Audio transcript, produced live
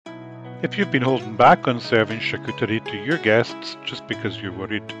If you've been holding back on serving charcuterie to your guests just because you're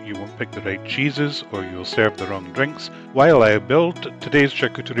worried you won't pick the right cheeses or you'll serve the wrong drinks, while I build today's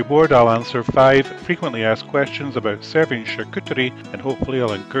charcuterie board, I'll answer 5 frequently asked questions about serving charcuterie, and hopefully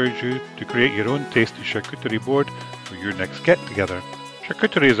I'll encourage you to create your own tasty charcuterie board for your next get-together.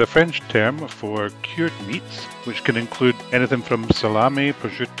 Charcuterie is a French term for cured meats, which can include anything from salami,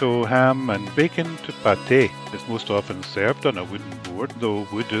 prosciutto, ham, and bacon to pâté. It's most often served on a wooden board, though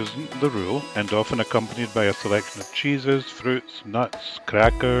wood isn't the rule, and often accompanied by a selection of cheeses, fruits, nuts,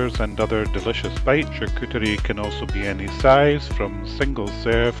 crackers, and other delicious bites. Charcuterie can also be any size, from single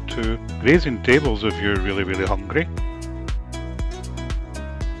serve to grazing tables if you're really hungry.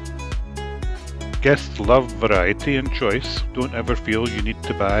 Guests love variety and choice. Don't ever feel you need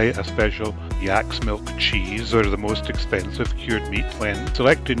to buy a special yak's milk cheese or the most expensive cured meat. When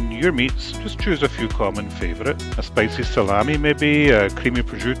selecting your meats, just choose a few common favourites. A spicy salami maybe, a creamy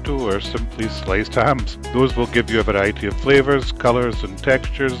prosciutto, or simply sliced hams. Those will give you a variety of flavours, colours and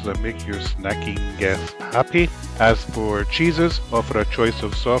textures that make your snacking guests happy. As for cheeses, offer a choice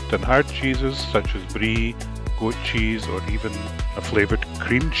of soft and hard cheeses such as brie, goat cheese, or even a flavoured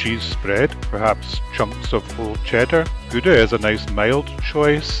cream cheese spread, perhaps chunks of whole cheddar. Gouda is a nice mild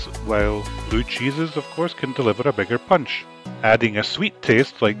choice, while blue cheeses of course can deliver a bigger punch. Adding a sweet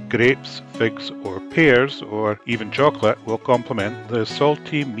taste like grapes, figs or pears, or even chocolate will complement the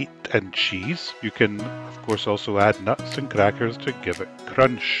salty meat and cheese. You can of course also add nuts and crackers to give it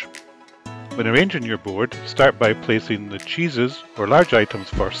crunch. When arranging your board, start by placing the cheeses or large items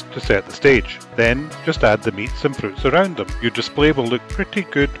first to set the stage. Then just add the meats and fruits around them. Your display will look pretty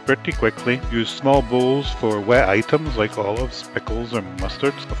good pretty quickly. Use small bowls for wet items like olives, pickles or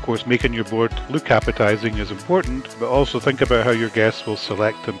mustards. Of course, making your board look appetizing is important, but also think about how your guests will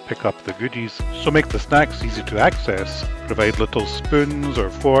select and pick up the goodies. So make the snacks easy to access. Provide little spoons or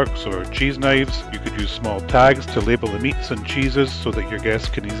forks or cheese knives. You could use small tags to label the meats and cheeses so that your guests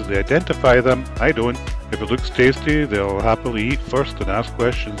can easily identify them. I don't. If it looks tasty, they'll happily eat first and ask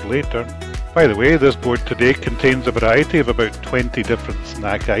questions later. By the way, this board today contains a variety of about 20 different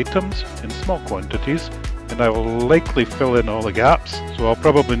snack items in small quantities, and I will likely fill in all the gaps, so I'll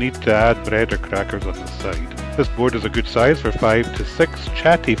probably need to add bread or crackers on the side. This board is a good size for 5 to 6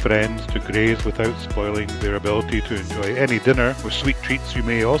 chatty friends to graze without spoiling their ability to enjoy any dinner or sweet treats you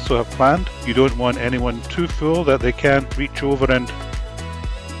may also have planned. You don't want anyone too full that they can't reach over and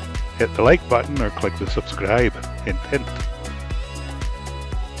hit the like button or click the subscribe. Hint, hint.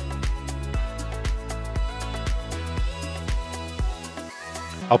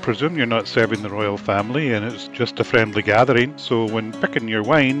 I'll presume you're not serving the royal family and it's just a friendly gathering, so when picking your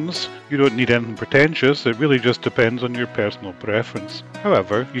wines, you don't need anything pretentious. It really just depends on your personal preference.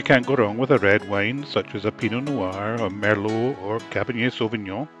 However, you can't go wrong with a red wine such as a Pinot Noir, a Merlot or Cabernet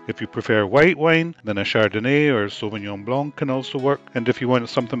Sauvignon. If you prefer white wine, then a Chardonnay or Sauvignon Blanc can also work. And if you want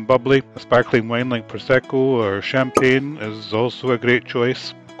something bubbly, a sparkling wine like Prosecco or Champagne is also a great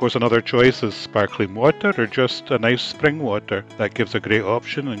choice. Of course, another choice is sparkling water or just a nice spring water. That gives a great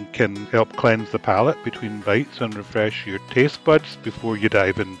option and can help cleanse the palate between bites and refresh your taste buds before you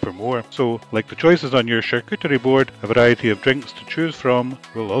dive in for more. So, like the choices on your charcuterie board, a variety of drinks to choose from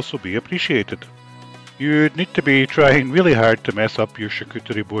will also be appreciated. You'd need to be trying really hard to mess up your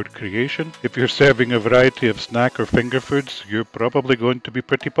charcuterie board creation. If you're serving a variety of snack or finger foods, you're probably going to be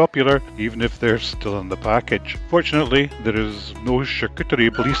pretty popular, even if they're still in the package. Fortunately, there is no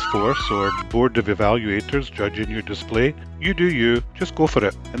charcuterie police force or board of evaluators judging your display. You do you, just go for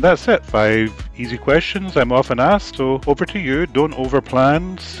it. And that's it. 5 easy questions I'm often asked, so over to you. Don't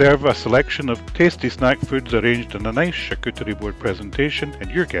overplan. Serve a selection of tasty snack foods arranged in a nice charcuterie board presentation, and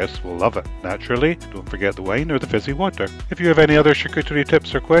your guests will love it. Naturally, don't forget the wine or the fizzy water. If you have any other charcuterie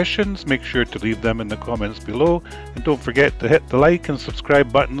tips or questions, make sure to leave them in the comments below, and don't forget to hit the like and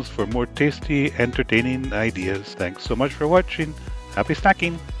subscribe buttons for more tasty, entertaining ideas. Thanks so much for watching. Happy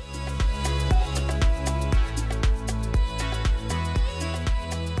snacking!